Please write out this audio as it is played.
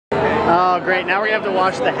Oh, great. Now we're going to have to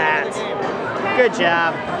wash the hat. Good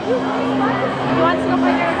job. Who wants to go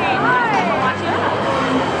play another game? Watch it.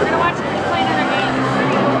 We're going to watch Chris play another game.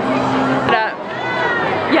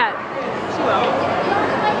 Yeah. She will.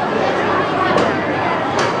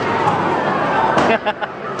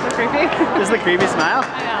 Is it creepy? Just the creepy smile?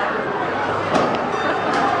 I know.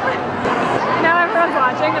 Now everyone's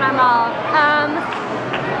watching and I'm all,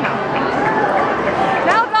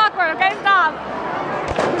 Now it's awkward, okay? Stop.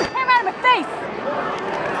 Came out of my face.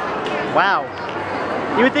 Wow.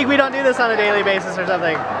 You would think we don't do this on a daily basis or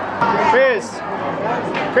something. Cruz.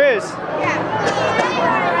 Cruz.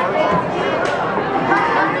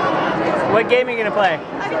 What game are you gonna play?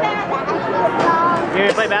 You're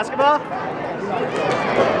gonna play basketball?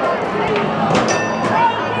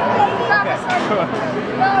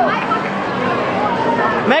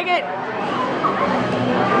 Make it!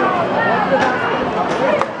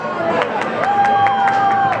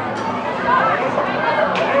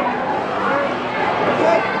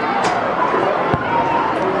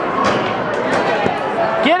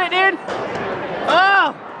 Get it, dude!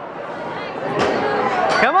 Oh!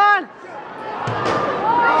 Come on!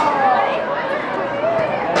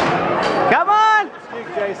 Come on!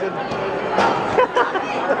 Jason.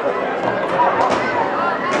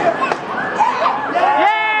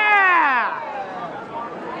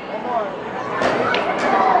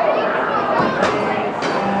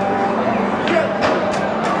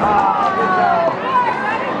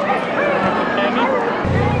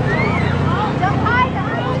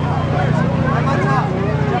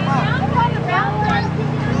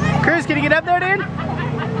 Cruz, can you get up there, dude?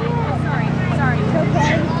 Sorry. It's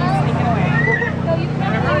okay. Sneak it away. No, you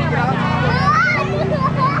can't do it right now.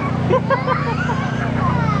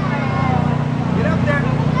 Get up there.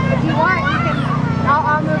 If you want, you can.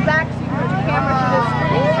 I'll move back so you can put your camera to the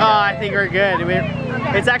screen. Oh, I think we're good.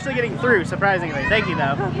 It's actually getting through, surprisingly. Thank you,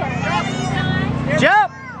 though. Okay.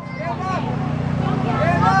 Jump!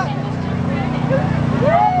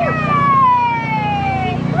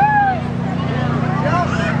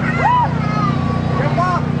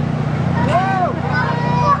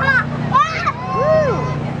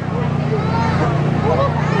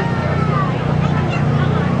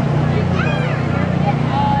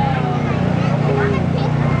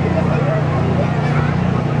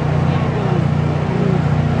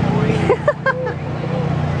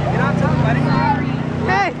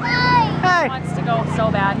 Wants to go so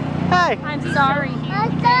bad. Hey! I'm sorry.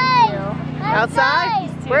 Outside?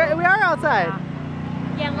 We are outside.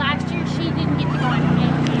 Yeah, last year she didn't get to go on her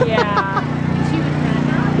game. Yeah. She was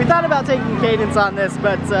mad. We thought about taking Cadence on this,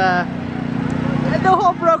 but the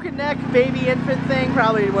whole broken neck baby infant thing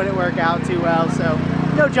probably wouldn't work out too well, so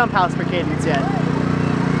no jump house for Cadence yet.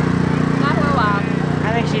 Not for a while.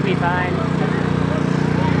 I think she'd be fine.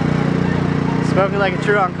 Spoken like a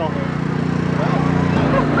true uncle.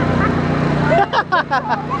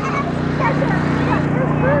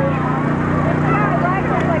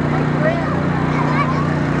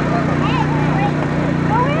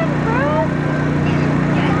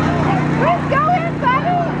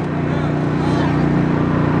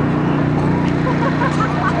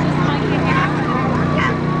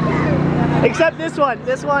 Except this one.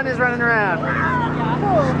 This one is running around.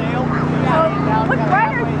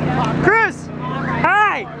 Cruz!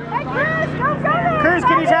 Hi! Hey, Cruz, go there! Cruz,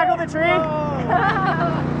 can you tackle the tree?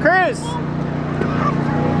 Cruz!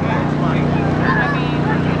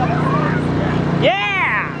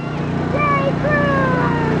 Yeah! Yay,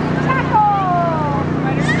 Cruz! Tackle!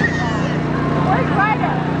 Where's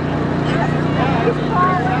Ryder?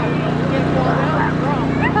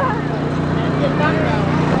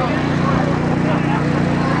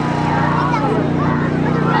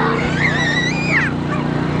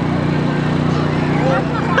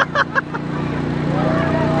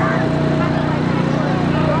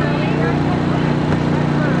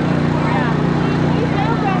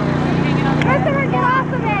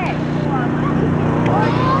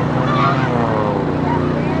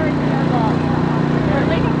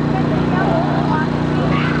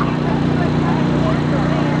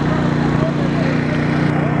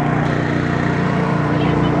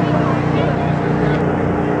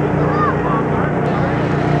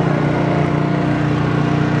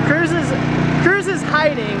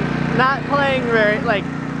 He's not playing very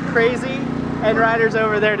crazy, and Ryder's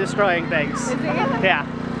over there destroying things. Is he? Yeah,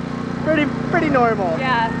 pretty normal.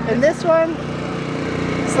 Yeah. And this one,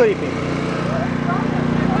 sleeping.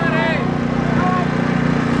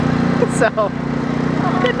 So,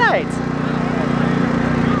 good night.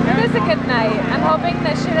 It is a good night. I'm hoping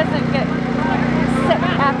that she doesn't get sick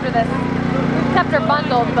after this. We've kept her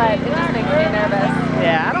bundled, but it just makes me nervous.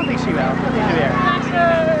 Yeah, I don't think she will.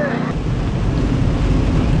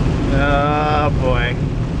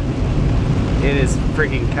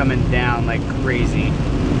 freaking coming down like crazy.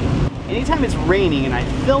 Anytime it's raining and I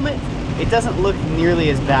film it, it doesn't look nearly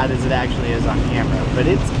as bad as it actually is on camera, but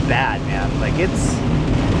it's bad, man. Like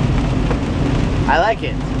I like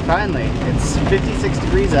it, finally. It's 56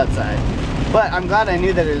 degrees outside. But I'm glad I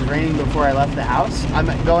knew that it was raining before I left the house. I'm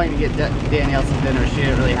going to get Danielle some dinner. She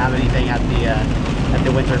didn't really have anything at the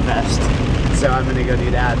Winterfest, so I'm gonna go do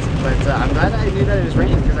that. But I'm glad I knew that it was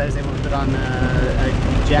raining because I was able to put on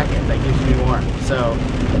a jacket that keeps me warm. So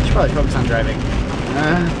I should probably focus on driving.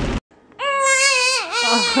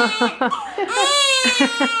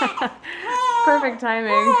 Perfect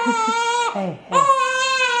timing. Hey, hey.